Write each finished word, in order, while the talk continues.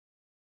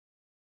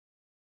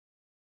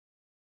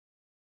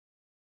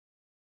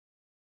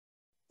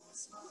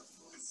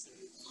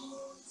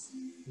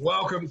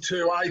Welcome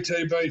to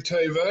ATB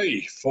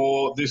TV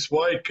for this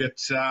week.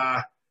 It's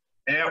out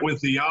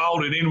with the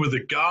old and in with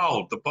the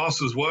gold. The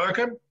boss is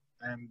working,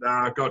 and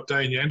got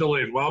Dean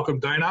Yendall in. Welcome,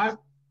 Dino.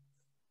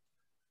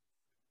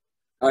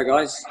 Hi,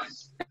 guys.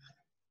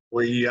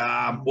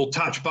 We'll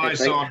touch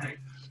base on.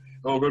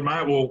 Oh, good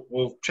mate.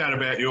 We'll chat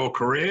about your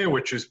career,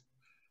 which is,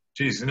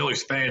 geez, nearly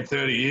spanned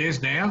 30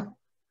 years now.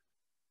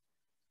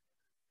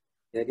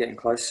 Yeah, getting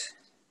close.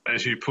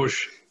 As you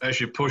push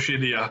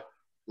into your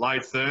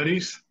late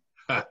 30s.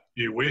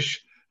 You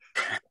wish.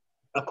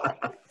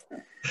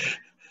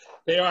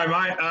 Anyway,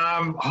 mate,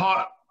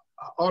 hot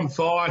on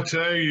fire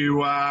too.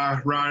 You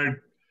rode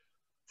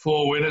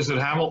 4 winners at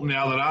Hamilton the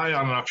other day.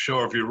 I'm not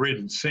sure if you've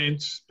ridden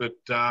since, but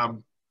I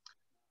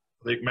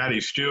think Matty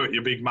Stewart,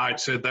 your big mate,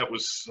 said that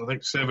was, I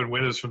think, 7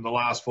 winners from the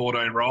last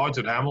 14 rides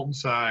at Hamilton.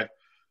 So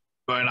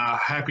been a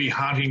happy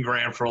hunting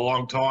ground for a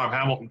long time,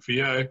 Hamilton, for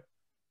you.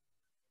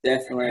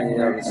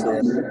 Definitely,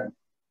 obviously. Been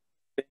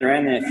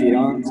around there a few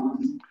times.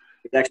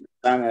 We've actually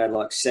done had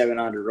like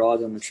 700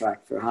 rides on the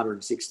track for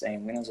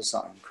 116 winners or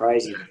something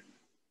crazy. Yeah.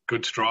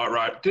 Good strike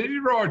rate. Did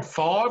you ride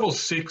 5 or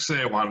 6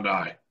 there one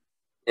day?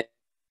 Yeah,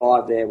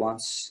 5 there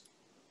once.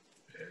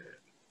 Yeah.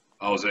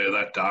 I was there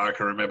that day. I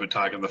can remember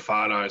taking the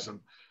photos. And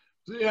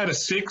you had a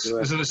 6. Yeah.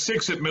 Was it a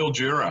 6 at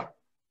Mildura?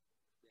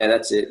 Yeah,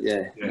 that's it.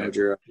 Yeah,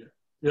 Mildura. Yeah.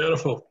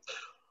 Beautiful.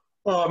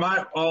 All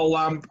right,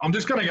 mate. I'm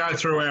just going to go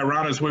through our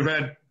runners. We've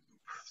had,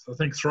 I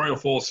think, 3 or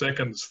 4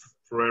 seconds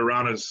for our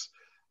runners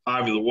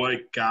over the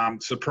week.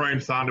 Supreme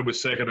Thunder was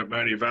second at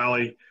Moonee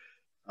Valley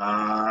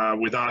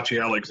with Archie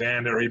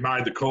Alexander. He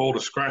made the call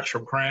to scratch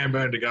from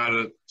Cranbourne to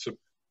go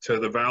to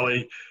the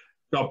Valley.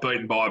 Got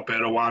beaten by a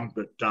better one,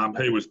 but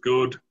he was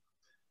good.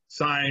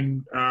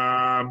 Same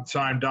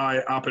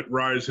day up at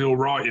Rose Hill,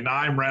 Write Your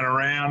Name, ran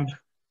around.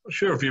 Not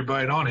sure if you've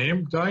been on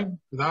him, Dean,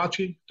 with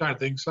Archie. Don't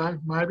think so,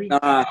 maybe.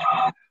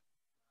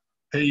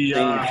 He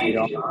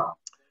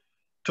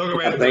talk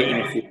about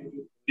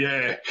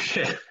yeah.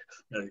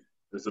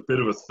 There's a bit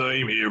of a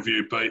theme here of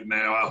you beating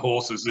our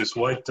horses this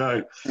week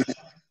too.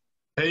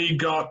 He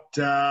got,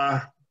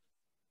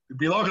 it'd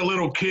be like a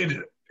little kid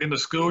in the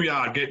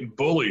schoolyard getting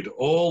bullied.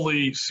 All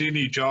the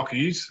Sydney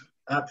jockeys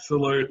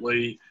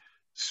absolutely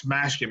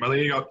smashed him. I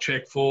think he got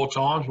checked 4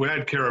 times. We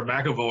had Kira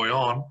McAvoy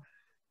on.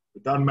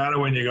 It doesn't matter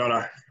when you got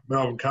a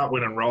Melbourne Cup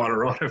winning rider,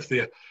 right? If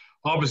the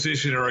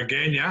opposition are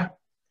against you,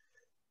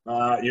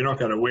 you're not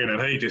going to win.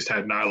 And he just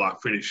had no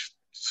luck. Finished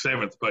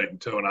 7th, beaten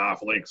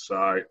 2.5 lengths.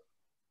 So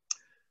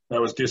that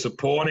was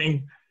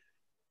disappointing.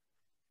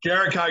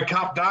 Jericho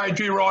Cup Day, did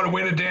you ride a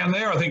winner down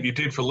there? I think you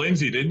did for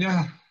Lindsay, didn't you?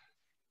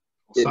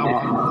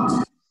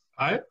 Someone.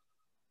 Hey?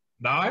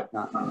 No?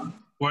 No.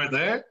 Weren't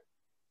there?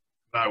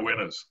 No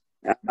winners.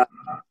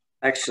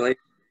 Actually,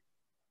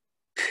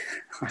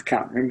 I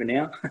can't remember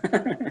now.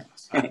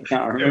 I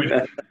can't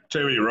remember.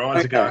 Too many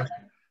rides ago.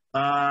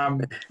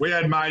 We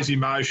had Maisie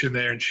Motion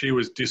there, and she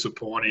was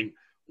disappointing.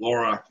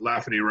 Laura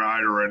Lafferty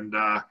rode her, and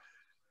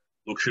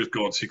look, she's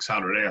gone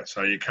 600 out,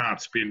 so you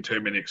can't spin too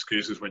many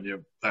excuses when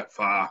you're that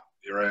far.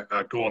 You're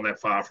gone that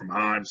far from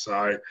home.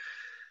 So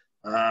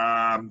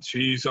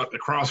she's at the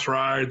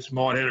crossroads,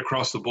 might head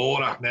across the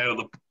border. Now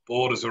the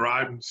borders are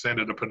open, send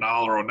her to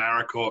Penola or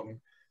Naracoorte, and you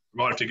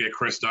might have to get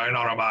Christine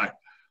on her, mate.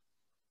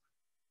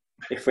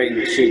 If we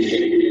can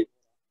shoot.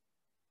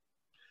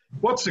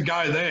 What's the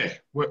go there?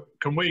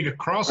 Can we get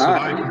across?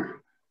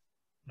 Well,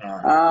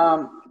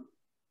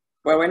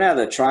 we know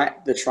the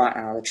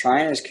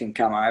trainers can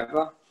come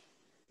over.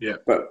 Yeah.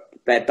 But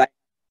they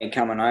ain't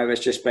coming over.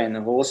 It's just been the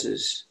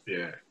horses.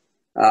 Yeah.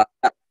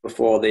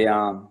 Before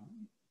the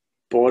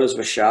borders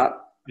were shut.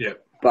 Yeah.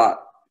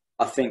 But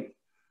I don't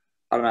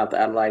know if the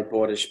Adelaide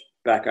border's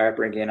back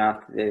open again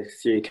after the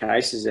few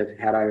cases they've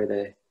had over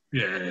there.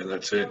 Yeah,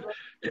 that's it.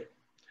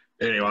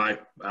 Anyway,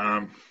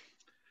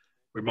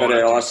 we might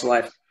have to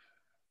isolate.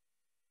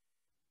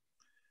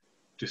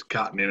 Just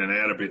cutting in and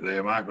out a bit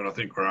there, mate, but I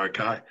think we're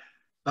okay.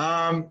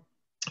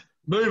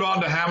 Move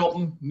on to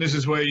Hamilton. This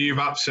is where you've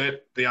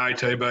upset the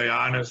ATB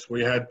owners.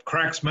 We had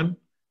Cracksman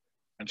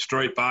and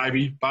Street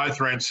Baby. Both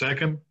ran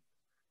second.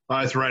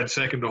 Both ran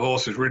second to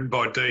horses ridden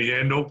by Dean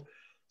Yendall.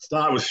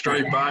 Start with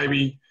Street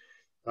Baby.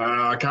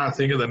 I can't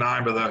think of the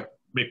name of the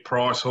Mick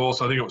Price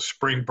horse. I think it was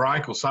Spring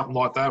Break or something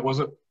like that, was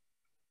it?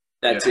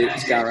 That's it.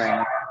 It's going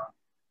around.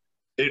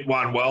 It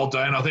won well,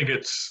 Dean. I think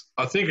it's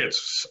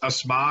a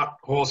smart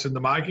horse in the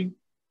making.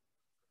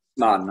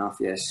 Smart enough,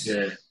 yes.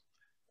 Yeah.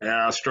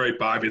 Street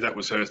Baby, that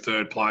was her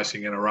 3rd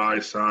placing in a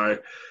race. So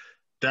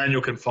Daniel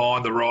can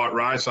find the right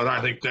race. I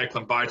don't think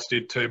Declan Bates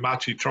did too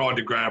much. He tried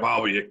to grab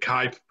over your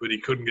cape, but he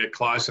couldn't get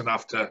close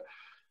enough to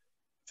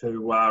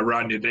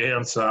run you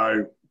down.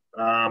 So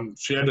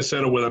she had to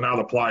settle with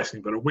another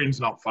placing, but a win's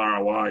not far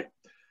away.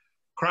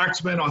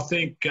 Cracksman, I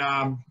think,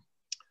 I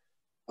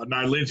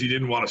know Lindsay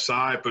didn't want to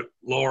say it, but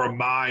Laura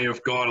may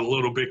have got a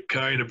little bit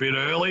keen a bit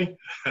early.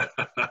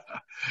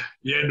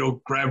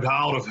 Yendall grabbed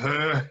hold of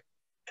her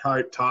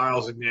coat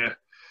tails, and I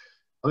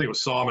think it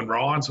was Simon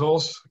Ryan's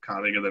horse. I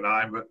can't think of the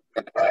name, but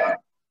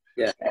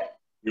yeah,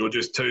 you were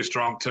just too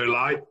strong too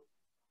late.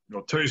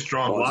 or 2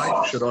 strong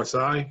late, should I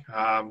say.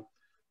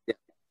 Yeah.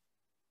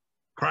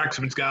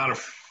 Cracksman's going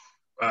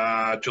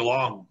to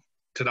Geelong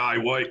today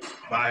week.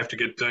 They have to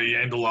get Dean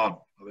Yendall on.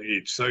 I think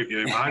he'd suit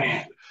you,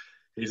 mate.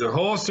 He's a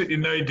horse that you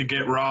need to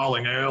get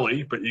rolling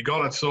early, but you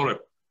got to sort of,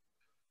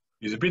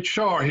 he's a bit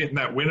shy of hitting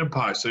that winning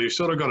post, so you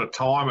sort of got to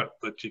time it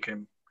that you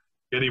can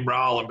get him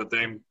rolling, but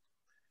then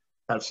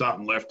have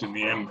something left in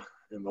the end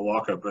in the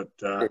locker. But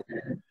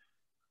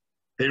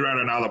he ran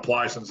another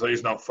place, and so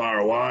he's not far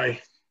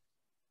away.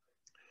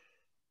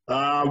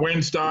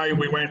 Wednesday,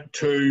 we went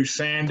to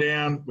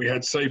Sandown. We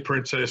had Sea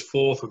Princess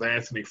 4th with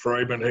Anthony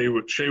Freeman.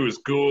 She was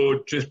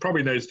good, just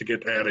probably needs to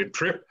get out in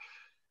trip.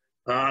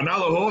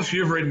 Another horse,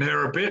 you've ridden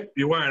her a bit.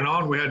 You weren't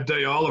on. We had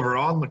D. Oliver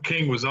on. The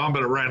King was on,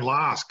 but it ran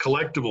last.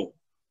 Collectible.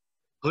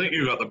 I think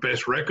you got the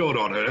best record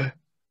on her.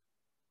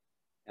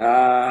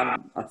 I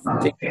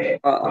think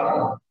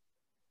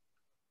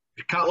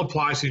A couple of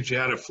placings you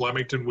had at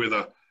Flemington with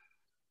her.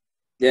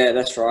 Yeah,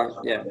 that's right.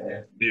 Yeah.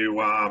 You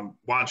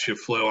once you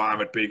flew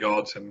home at big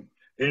odds, and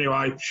anyway,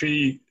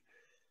 I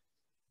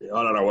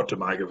don't know what to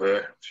make of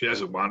her. She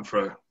hasn't won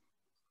for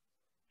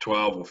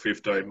 12 or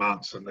 15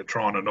 months, and they're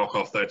trying to knock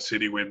off that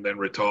city win, then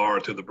retire her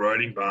to the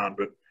breeding barn.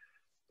 But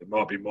there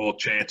might be more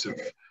chance of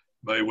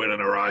me winning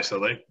a race, I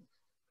think.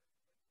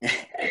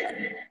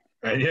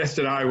 And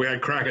yesterday we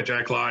had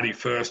Crackerjack Lady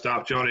first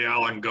up. Johnny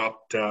Allen got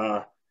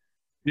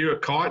you were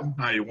kiting?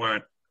 No, you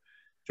weren't.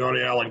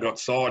 Johnny Allen got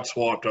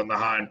sideswiped on the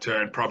home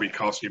turn, probably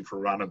cost him for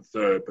running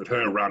third, but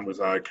her run was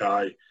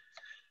okay.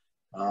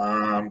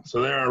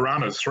 So there are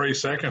runners, 3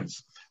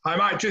 seconds. Hey,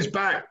 mate, just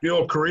back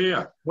your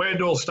career. Where did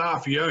it all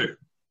start for you?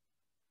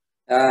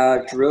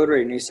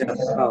 Drury, New South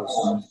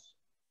Wales.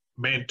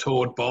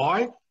 Mentored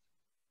by?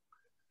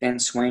 Ken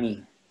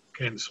Sweeney.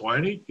 Ken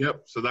Sweeney,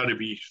 yep. So that'd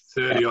be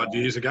 30-odd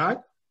years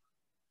ago?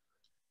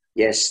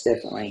 Yes,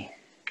 definitely.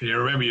 Can you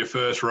remember your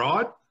first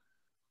ride?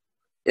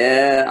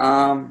 Yeah,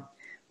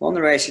 on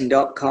the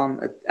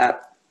racing.com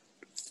app,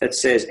 it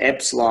says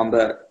Epsilon,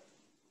 but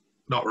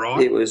not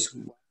right. It was,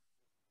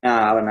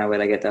 I don't know where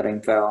they get that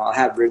info. I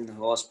have ridden the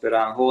horse, but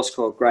a horse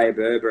called Grey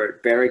Berber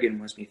at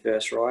Berrigan was my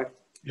first ride.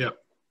 Yep.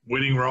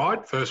 Winning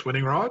ride? First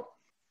winning ride?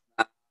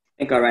 I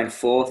think I ran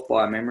 4th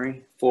by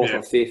memory, 4th or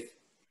 5th.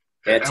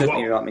 Yeah, it took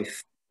me like my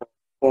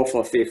 4th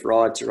or 5th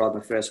ride to ride my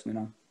first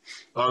winner.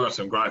 I got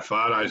some great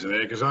photos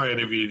there because I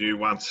interviewed you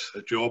once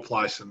at your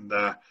place, and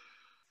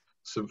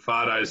some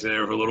photos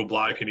there of a little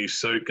bloke in his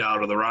suit going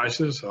to the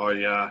races.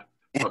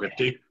 If I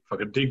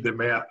could dig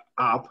them up,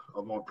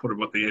 I might put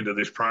them at the end of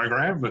this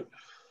program. But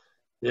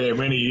yeah,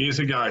 many years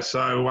ago.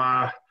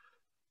 So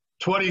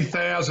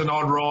 20,000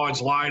 odd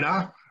rides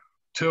later,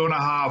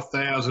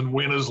 2,500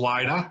 winners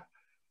later,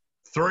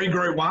 3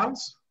 Group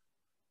 1s.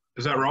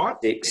 Is that right?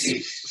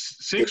 6.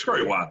 6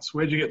 Group 1s.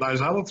 Where'd you get those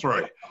other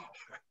 3?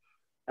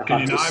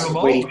 Can you name them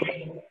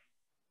all?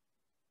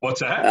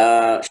 What's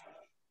that?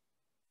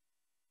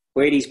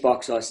 Wheaties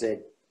box, I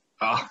said.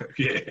 Oh,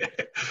 yeah.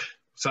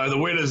 So the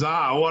winners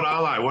are, what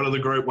are they? What are the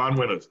Group 1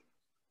 winners?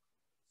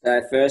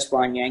 First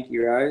one, Yankee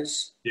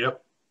Rose.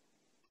 Yep.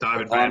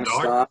 David Van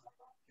Dyke.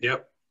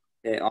 Yep.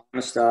 Yeah, I'm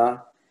a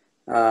Star.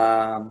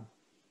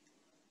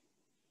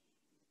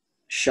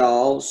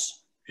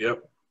 Shoals.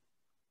 Yep.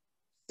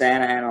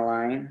 Santa Ana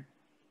Lane.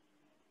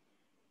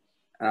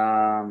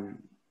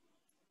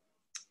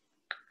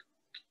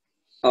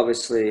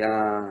 Obviously,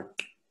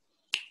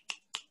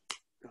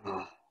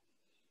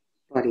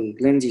 bloody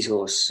Lindsay's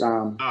horse.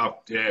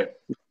 Yeah.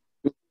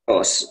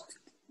 Horse.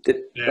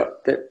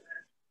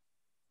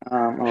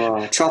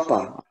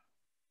 Chopper.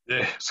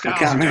 Yeah,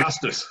 Scales of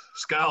Justice.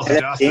 Scales of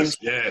Justice,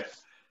 yeah.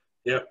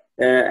 Yep.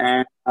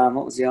 And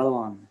what was the other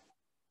one?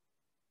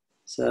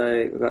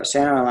 So we've got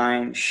Santa Ana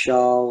Lane,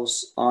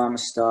 Shoals, I'm a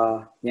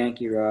Star,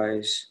 Yankee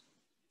Rose,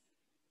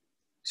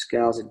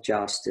 Scales of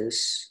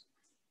Justice.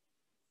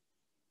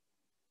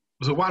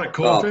 Was it one at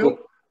Caulfield?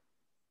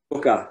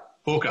 Hooker.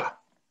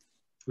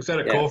 Was that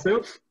at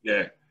Caulfield?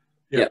 Yeah.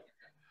 Yeah.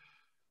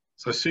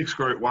 So 6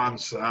 Group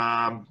 1s,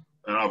 and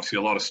obviously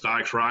a lot of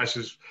stakes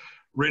races.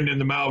 Ridden in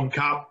the Melbourne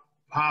Cup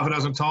half a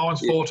dozen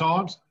times, 4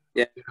 times?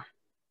 Yeah,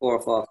 4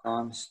 or 5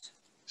 times.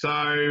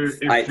 So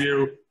if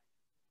 8.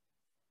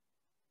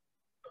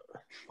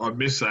 I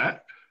missed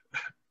that.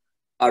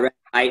 I ran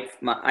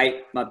 8th.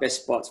 My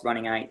best spot's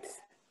running 8th.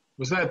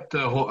 Was that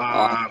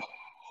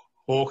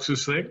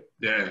Hawks' thing?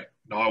 Yeah.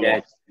 No, I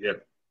was.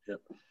 Yep.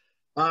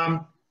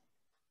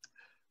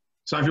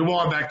 So if you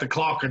wind back the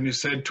clock and you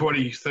said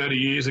 20, 30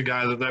 years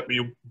ago that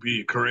would be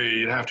your career,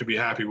 you'd have to be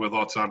happy with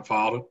what's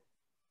unfolded.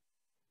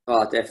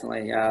 Oh,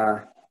 definitely.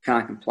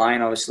 Can't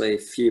complain. Obviously, a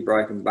few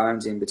broken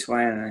bones in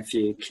between and a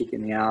few kick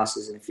in the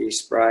asses and a few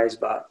sprays,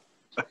 but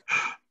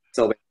it's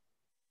all been.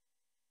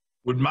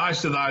 Would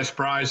most of those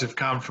sprays have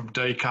come from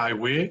DK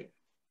Weir?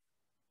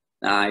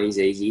 No, he's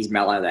easy. He's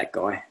mellow, that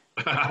guy.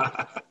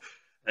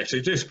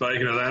 Actually, just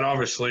speaking of that,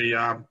 obviously,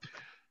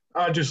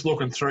 just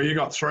looking through, you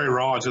got 3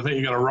 rides. I think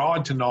you got a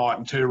ride tonight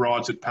and 2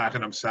 rides at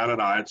Pakenham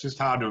Saturday. It's just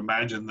hard to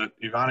imagine that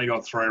you've only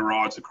got 3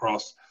 rides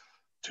across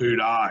 2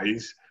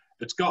 days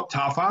It's got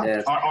tougher.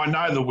 Yeah. I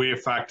know the wear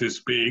factor's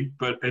big,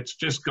 but it's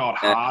just got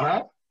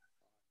harder.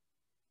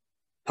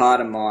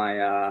 Part of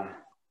my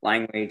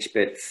language,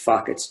 but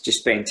fuck, it's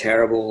just been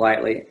terrible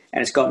lately.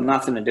 And it's got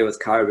nothing to do with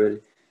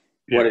COVID.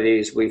 Yeah. What it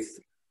is,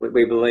 what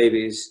we believe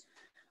is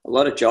a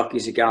lot of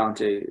jockeys are going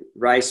to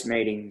race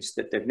meetings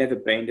that they've never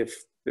been to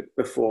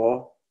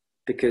before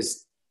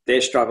because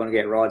they're struggling to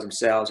get rides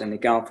themselves and they're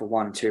going for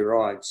 1 or 2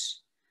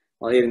 rides.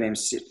 Well, even them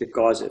the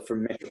guys that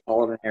from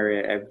metropolitan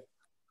area are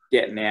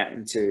getting out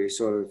into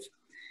sort of,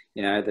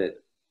 you know, the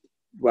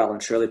well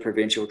and truly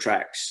provincial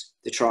tracks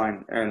to try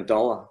and earn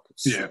 $1.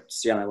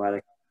 It's the only way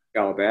they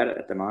go about it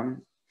at the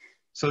moment.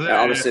 So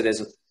obviously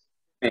there's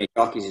many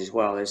jockeys as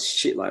well. There's a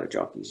shitload of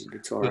jockeys in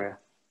Victoria.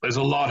 There's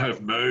a lot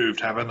have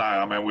moved, haven't they?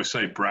 I mean, we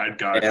see Brad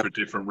go for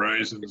different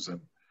reasons and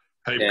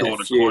people going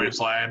to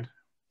Queensland.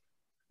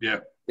 Yeah,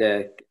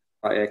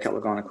 a couple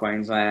have gone to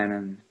Queensland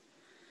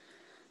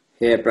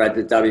and Brad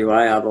the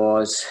WA.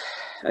 Otherwise,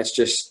 it's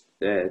just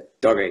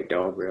dog eat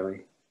dog,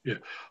 really. Yeah,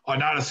 I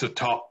noticed the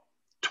top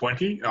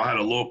 20. I had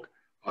a look.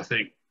 I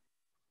think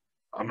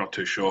I'm not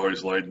too sure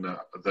who's leading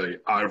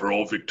the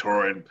overall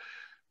Victorian.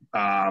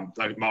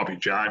 It might be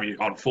Jamie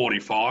on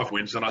 45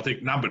 wins, and I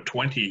think number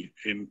 20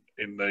 in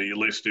the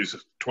list is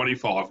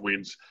 25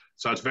 wins.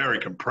 So it's very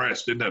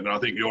compressed, isn't it? And I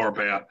think you're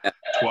about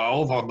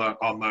 12 on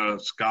the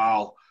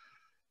scale.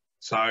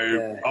 So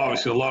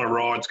obviously a lot of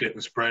rides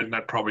getting spread, and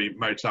that probably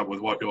meets up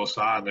with what you're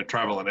saying. They're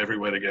travelling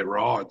everywhere to get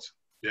rides.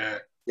 Yeah.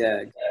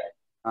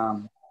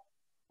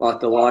 Like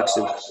the likes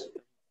of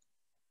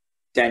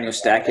Daniel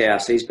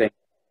Stackhouse, he's been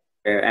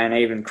there, and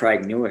even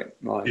Craig Newitt.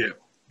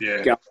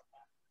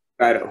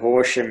 Go to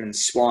Horsham and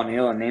Swan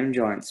Hill and them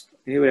joints.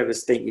 Who would ever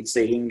think you'd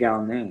see him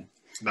going there?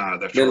 No,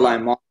 that's right.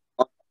 Let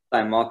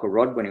alone Michael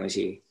Rod when he was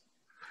here.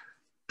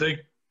 The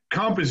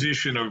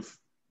composition of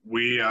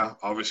Weir,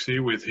 obviously,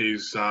 with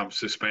his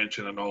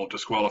suspension and all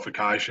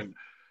disqualification,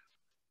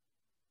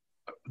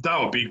 they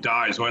were big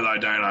days, were they,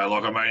 Dano?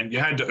 Like, I mean, you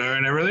had to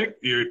earn everything.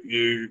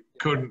 You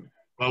couldn't.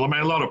 Well, I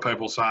mean, a lot of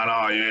people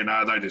saying,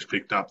 they just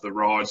picked up the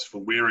rides for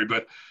Weary,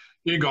 but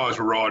you guys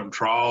were riding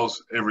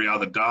trials every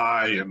other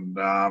day and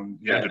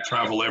you had to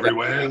travel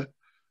everywhere.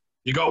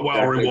 You got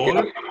well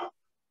rewarded.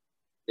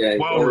 Yeah,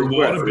 well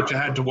rewarded, but you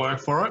had to work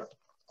for it.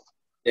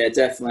 Yeah,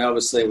 definitely.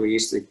 Obviously, we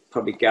used to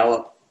probably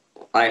gallop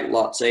 8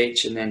 lots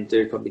each and then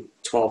do probably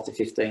 12 to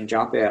 15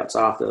 jump outs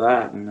after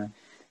that. And it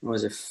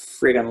was a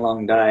friggin'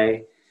 long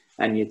day.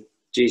 And you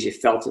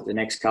felt it the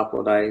next couple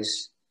of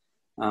days.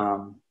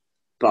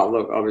 But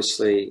look,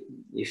 obviously,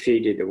 if he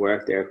did the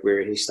work there,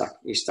 he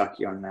stuck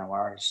you on, no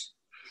worries.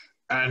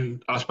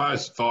 And I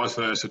suppose vice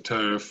versa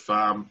too, if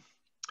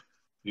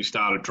you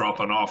started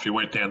dropping off, you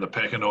went down the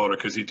pecking order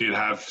because he did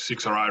have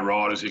 6 or 8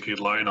 riders you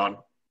could lean on.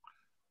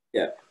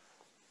 Yeah,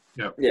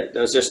 there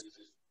was just...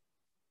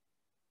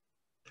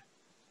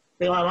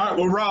 Anyway, mate,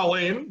 we'll roll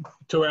in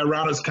to our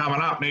runners coming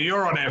up. Now,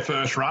 you're on our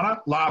first runner,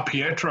 La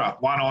Pietra,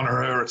 won on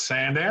her at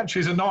Sandown.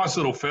 She's a nice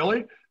little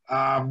filly.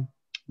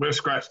 We've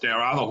scratched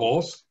our other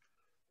horse,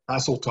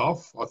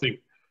 Hasseltoff. I think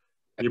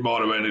you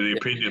might have been of the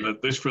opinion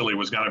that this filly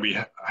was going to be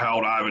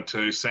held over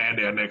to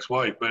Sandown next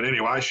week. But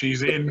anyway,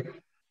 she's in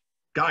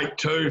gate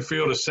 2,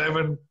 field of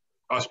 7.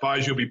 I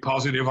suppose you'll be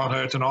positive on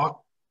her tonight?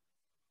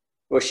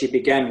 Well, she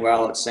began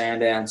well at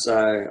Sandown,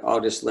 so I'll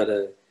just let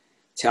her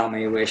tell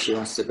me where she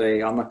wants to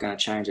be. I'm not going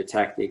to change her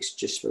tactics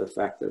just for the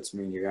fact that it's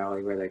Mooney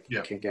Valley where they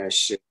can go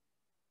shit.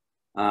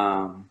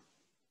 So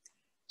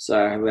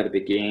let her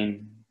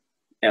begin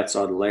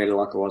outside the leader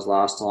like it was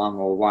last time,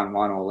 or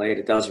 1-1 or lead.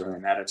 It doesn't really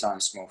matter. It's only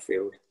a small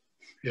field.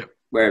 Yeah.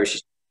 Wherever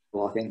she's,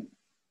 I think.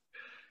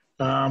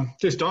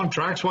 Just on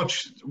tracks,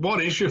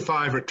 what is your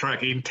favourite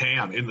track in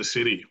town, in the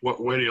city?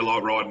 Where do you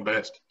like riding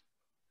best?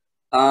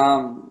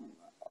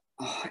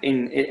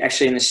 In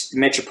the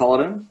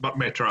Metropolitan. But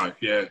Metro,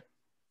 yeah.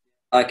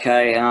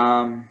 Okay.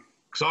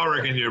 Because I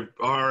reckon you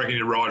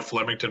ride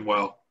Flemington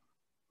well.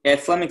 Yeah,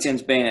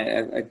 Flemington's been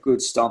a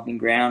good stomping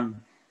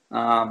ground.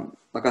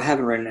 Like I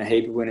haven't ridden a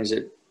heap of winners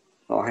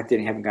I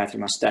haven't gone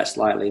through my stats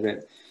lately,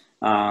 but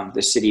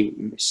the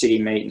city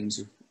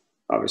meetings,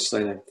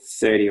 obviously, like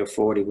 30 or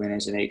 40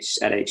 winners at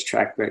each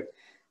track. But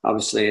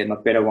obviously, my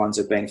better ones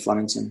have been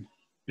Flemington.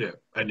 Yeah,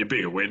 and your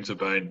bigger wins have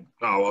been,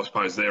 I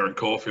suppose, there in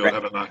Caulfield,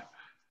 haven't they?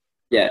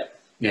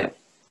 Yeah.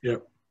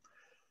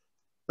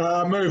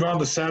 Move on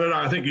to Saturday.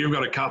 I think you've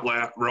got a couple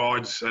out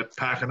rides at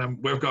Pakenham.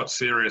 We've got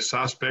Serious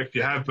Suspect.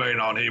 You have been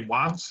on him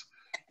once.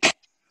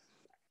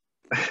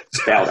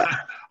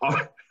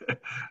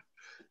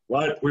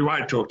 We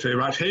won't talk too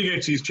much. He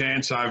gets his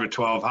chance over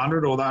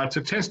 1200, although it's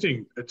a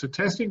testing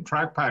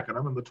track,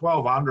 Pakenham, and the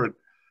 1200.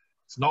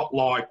 It's not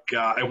like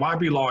it won't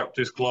be like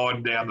just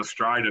gliding down the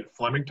straight at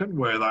Flemington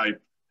where they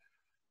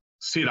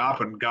sit up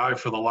and go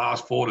for the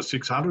last 400 to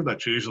 600.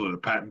 That's usually the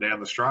pattern down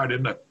the straight,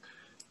 isn't it?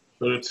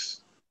 But if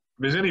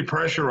there's any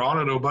pressure on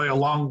it, it'll be a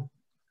long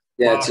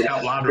last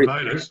couple hundred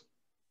metres.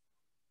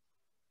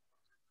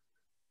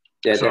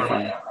 Yeah,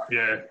 definitely.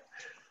 Yeah.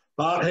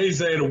 But he's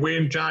there to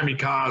win. Jamie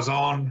Carr's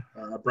on.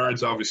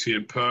 Brad's obviously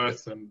in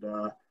Perth, and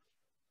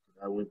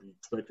we'll be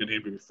expecting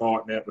him to be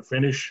fighting out the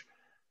finish.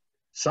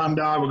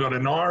 Sunday, we've got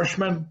an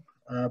Irishman.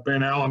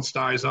 Ben Allen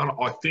stays on.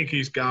 I think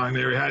he's going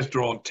there. He has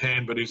drawn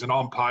 10, but he's an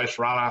on-pace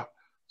runner.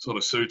 Sort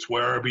of suits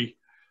Werribee.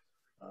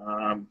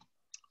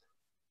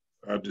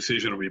 A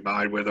decision will be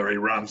made whether he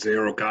runs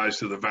there or goes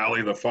to the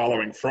Valley the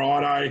following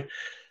Friday.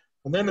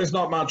 And then there's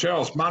not much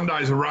else.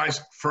 Monday's a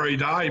race-free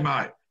day,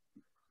 mate.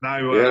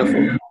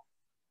 No,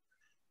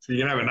 so you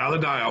can have another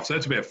day off. So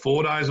that's about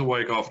 4 days a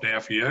week off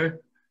now for you.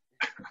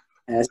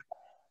 Yes.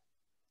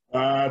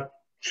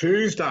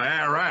 Tuesday,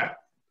 Ararat.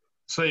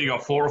 So you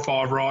got 4 or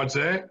 5 rides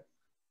there.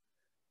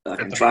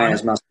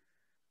 Trainers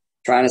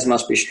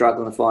must be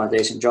struggling to find a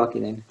decent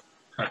jockey then.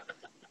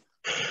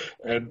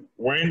 And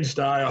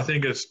Wednesday, I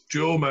think it's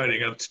dual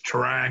meeting. It's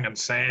Terang and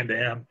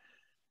Sandown.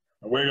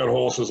 And we've got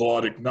horses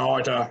like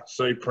Igniter,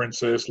 Sea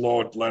Princess,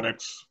 Lord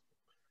Lennox,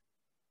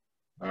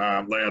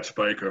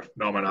 Loudspeaker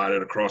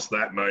nominated across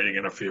that meeting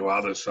and a few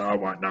others, so I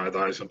won't know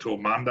those until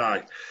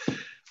Monday.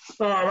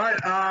 All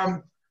right,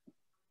 mate.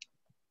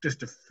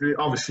 Just a few,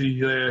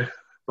 obviously,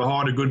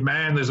 behind a good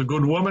man, there's a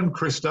good woman,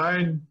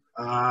 Christine.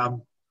 A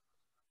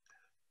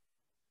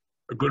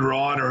good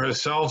rider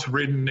herself,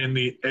 ridden in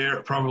the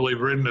air, probably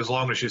ridden as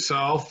long as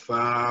yourself.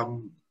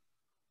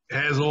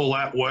 Has all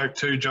that work,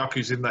 2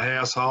 jockeys in the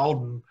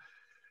household.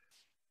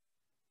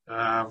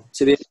 And,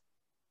 to be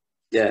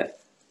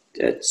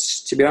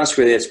honest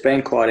with you, it's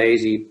been quite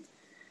easy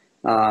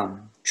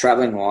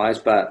travelling wise,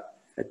 but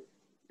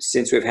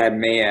since we've had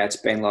Mia, it's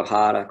been a lot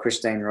harder.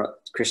 Christine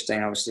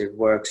obviously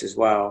works as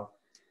well,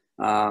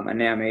 and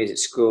now Mia's at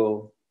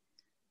school,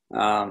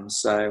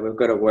 so we've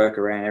got to work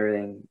around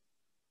everything.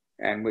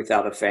 And with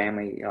other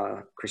family,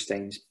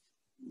 Christine's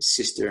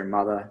sister and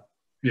mother,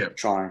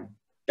 try and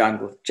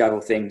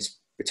juggle things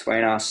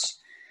between us.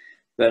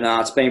 But no,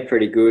 it's been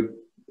pretty good.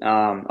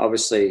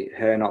 Obviously,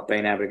 her not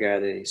being able to go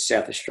to the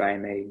South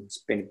Australian meeting, it's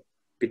been a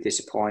bit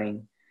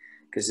disappointing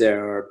because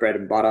they're bread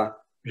and butter.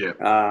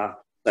 Yeah.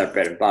 They're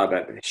bread and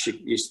butter, but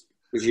she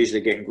was usually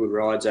getting good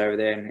rides over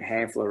there and a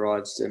handful of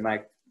rides to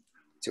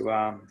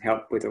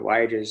help with the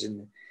wages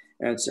and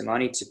earn some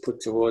money to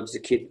put towards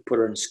the kid, put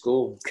her in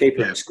school, keep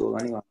her in school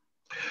anyway.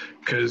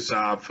 Because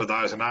for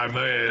those who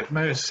know,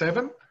 Mia's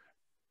 7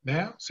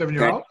 now,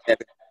 7-year-old?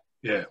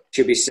 Yeah.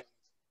 She'll be 7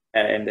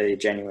 at the end of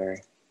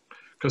January.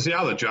 Because the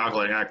other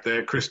juggling act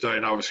there,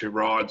 Christine obviously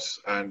rides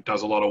and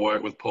does a lot of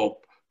work with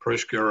Paul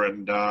Prushka,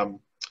 and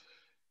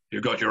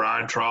you've got your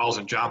own trials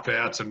and jump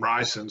outs and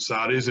racing,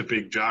 so it is a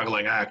big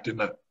juggling act, isn't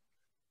it?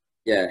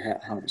 Yeah,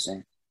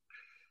 100%.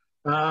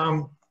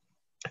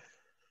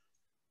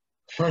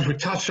 So as we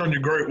touched on your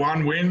Group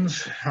 1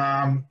 wins,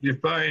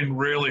 you've been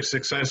really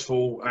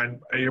successful, and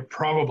you're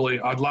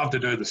probably, I'd love to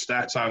do the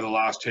stats over the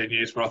last 10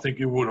 years, but I think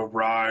you would have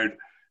rode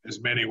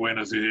as many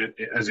winners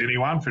as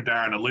anyone for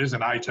Darren and Liz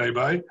and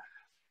ATB.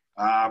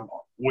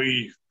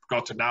 We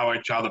got to know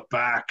each other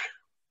back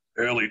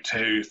early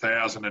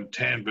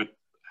 2010, but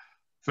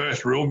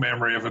first real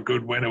memory of a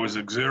good winner was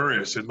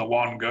Exurius in the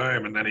One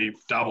Goom, and then he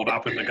doubled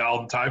up in the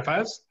Golden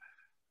Topaz.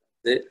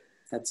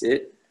 That's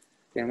it.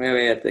 And we were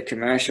at the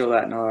commercial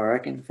that night, I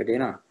reckon, for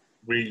dinner.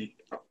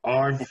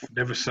 I've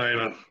never seen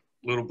a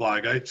little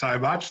bloke eat so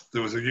much.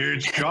 There was a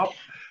huge chop.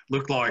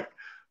 Looked like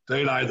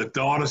Dino the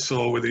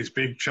dinosaur with his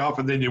big chop,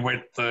 and then you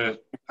went you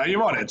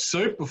might have had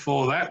soup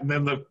before that, and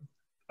then the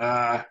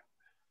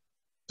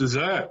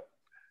dessert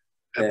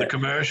at the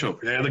commercial.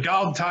 Yeah, the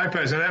Golden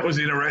Topaz, and that was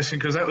interesting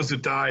because that was the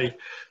day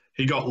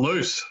he got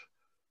loose.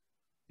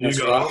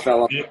 Fell off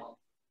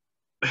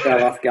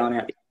going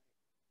out.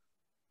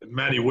 And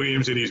Matty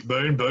Williams in his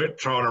moon boot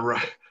trying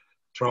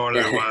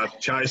to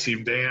chase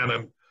him down,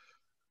 and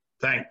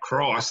thank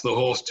Christ the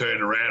horse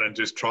turned around and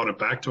just trotted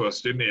back to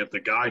us, didn't he, at the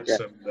gates,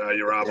 and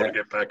you were able to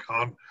get back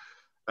on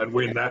and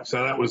win that.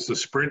 So that was the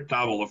sprint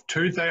double of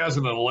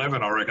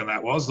 2011, I reckon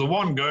that was. The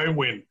One Goom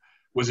win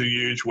was a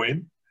huge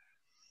win.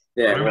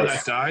 Yeah, remember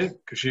that day?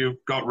 Because you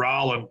got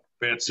rolling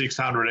about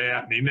 600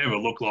 out, and he never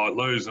looked like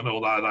losing,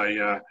 although they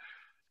were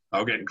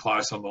getting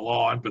close on the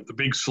line. But the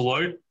big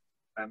salute,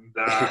 and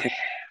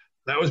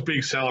that was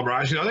big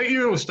celebration. I think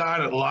you were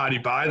staying at Lady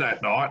Bay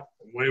that night.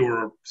 We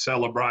were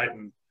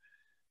celebrating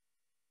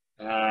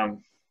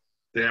down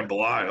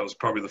below. It was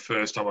probably the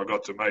first time I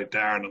got to meet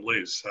Darren and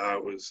Liz. So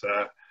it was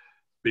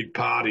big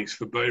parties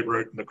for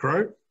Beetroot and the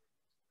crew.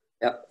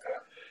 Yep.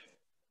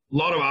 A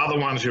lot of other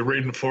ones you're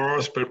reading for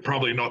us, but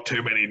probably not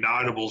too many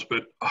notables.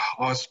 But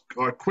I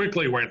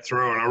quickly went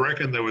through, and I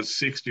reckon there was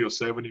 60 or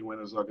 70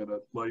 winners I could at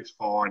least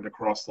find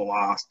across the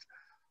last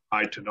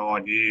 8 to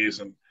 9 years.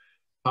 And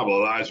a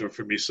couple of those were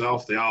from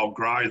yourself, the old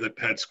grey that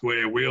had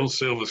square wheels,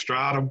 Silver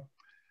Stratum.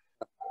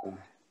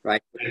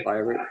 Rachel's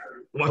favourite.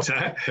 What's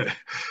that?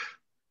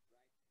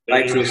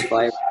 Rachel's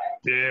favourite.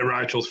 Yeah,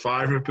 Rachel's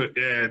favourite. But,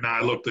 yeah,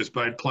 no, look, there's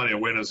been plenty of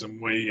winners,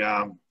 and we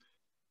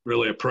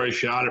really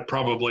appreciate it.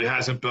 Probably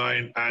hasn't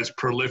been as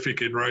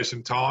prolific in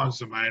recent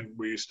times. I mean,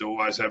 we used to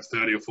always have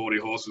 30 or 40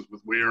 horses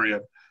with Weary,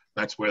 and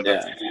that's where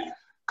the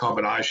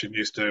combination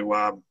used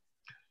to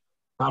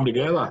come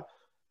together.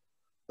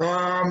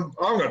 I haven't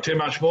got too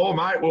much more,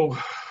 mate.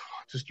 Well,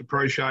 just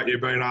appreciate you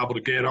being able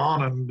to get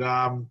on,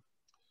 and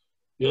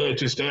Yeah,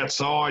 just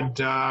outside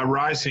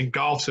racing.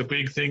 Golf's a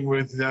big thing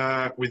with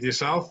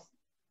yourself.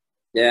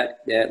 Yeah,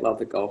 love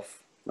the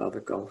golf. Love the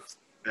golf.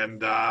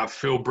 And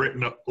Phil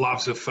Britton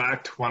loves the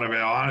fact, one of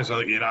our owners, I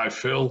think you know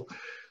Phil,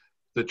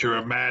 that you're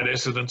a mad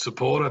Essendon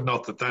supporter.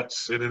 Not that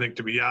that's anything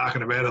to be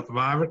yarking about at the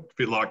moment. A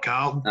bit like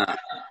Carlton. A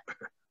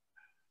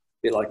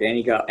bit like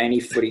any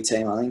footy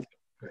team, I think.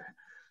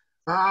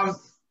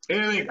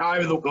 Anything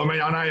over the? I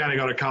mean, I know you only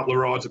got a couple of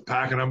rides at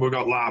Pakenham. We've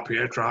got La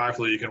Pietra.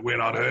 Hopefully, you can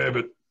win on her.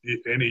 But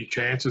any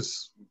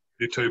chances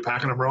your 2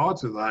 Pakenham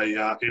rides? Are they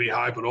any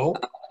hope at all?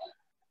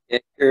 Yeah,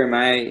 Kira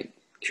May,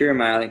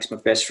 I think, is my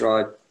best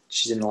ride.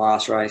 She's in the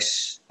last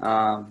race.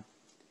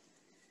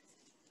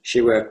 She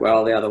worked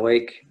well the other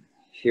week.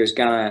 He was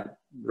going to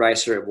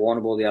race her at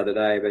Warrnambool the other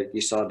day, but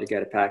decided to go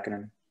to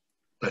Pakenham.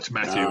 That's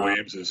Matthew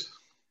Williams's.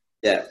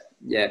 Yeah.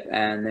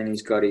 And then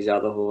he's got his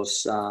other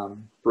horse,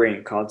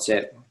 Brilliant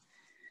Concept.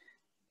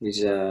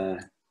 His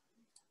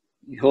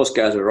horse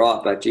goes all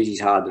right, but geez,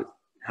 he's hard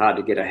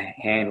to get a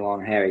handle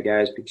on how he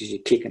goes because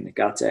you're kicking the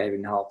guts out of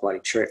him the whole bloody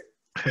trip.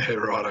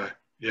 Righto.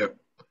 Yep.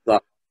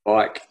 Like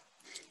bike.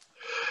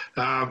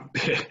 What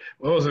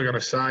was I going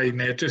to say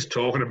now? Just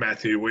talking to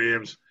Matthew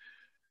Williams,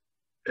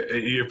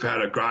 you've had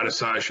a great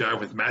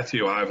association with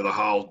Matthew over the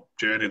whole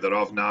journey that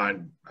I've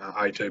known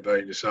ATB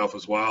and yourself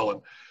as well.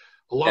 And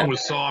along with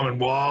Simon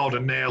Wilde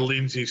and now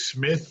Lindsay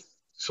Smith,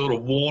 sort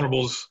of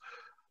Warrnambool's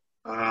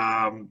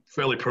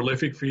fairly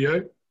prolific for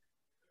you.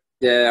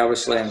 Yeah,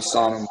 obviously, and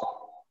Simon.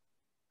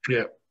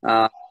 Yeah.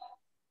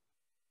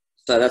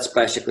 So that's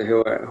basically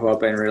who I've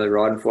been really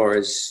riding for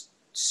is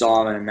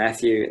Simon and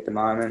Matthew at the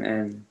moment,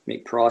 and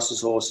Mick Price's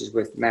horses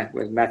with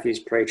Matthew's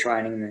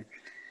pre-training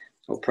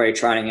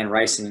and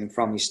racing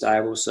from his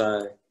stable.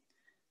 So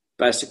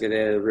basically,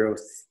 they're the real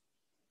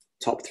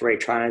top 3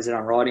 trainers that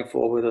I'm riding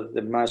for with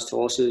the most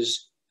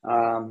horses.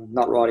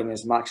 Not riding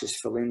as much as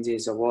for Lindsay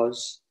as I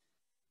was,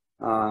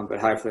 but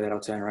hopefully that'll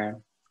turn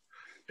around.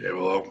 Yeah,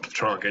 well, I'll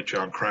try and get you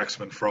on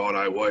Cracksman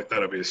Friday week.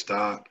 That'll be a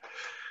start.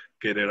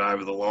 Get it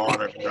over the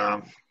line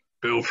and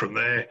build from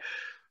there.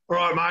 All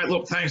right, mate.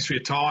 Look, thanks for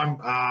your time.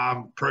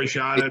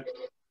 Appreciate it.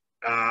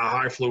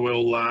 Hopefully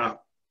we'll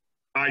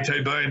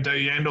ATB and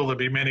Dean Yendall, there'll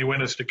be many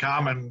winners to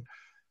come. And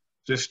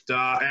just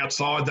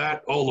outside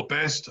that, all the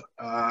best.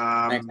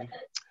 You've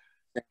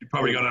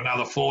probably got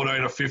another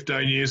 14 or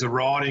 15 years of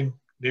riding.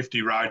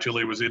 Nifty Rachel,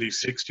 he was in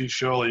his 60s.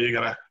 Surely you're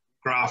going to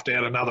graft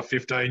out another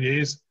 15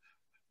 years.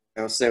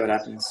 We'll see what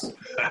happens.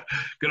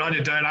 Good on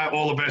you, Dino.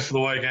 All the best for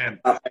the weekend.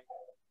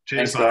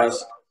 Cheers, Thanks,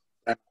 guys.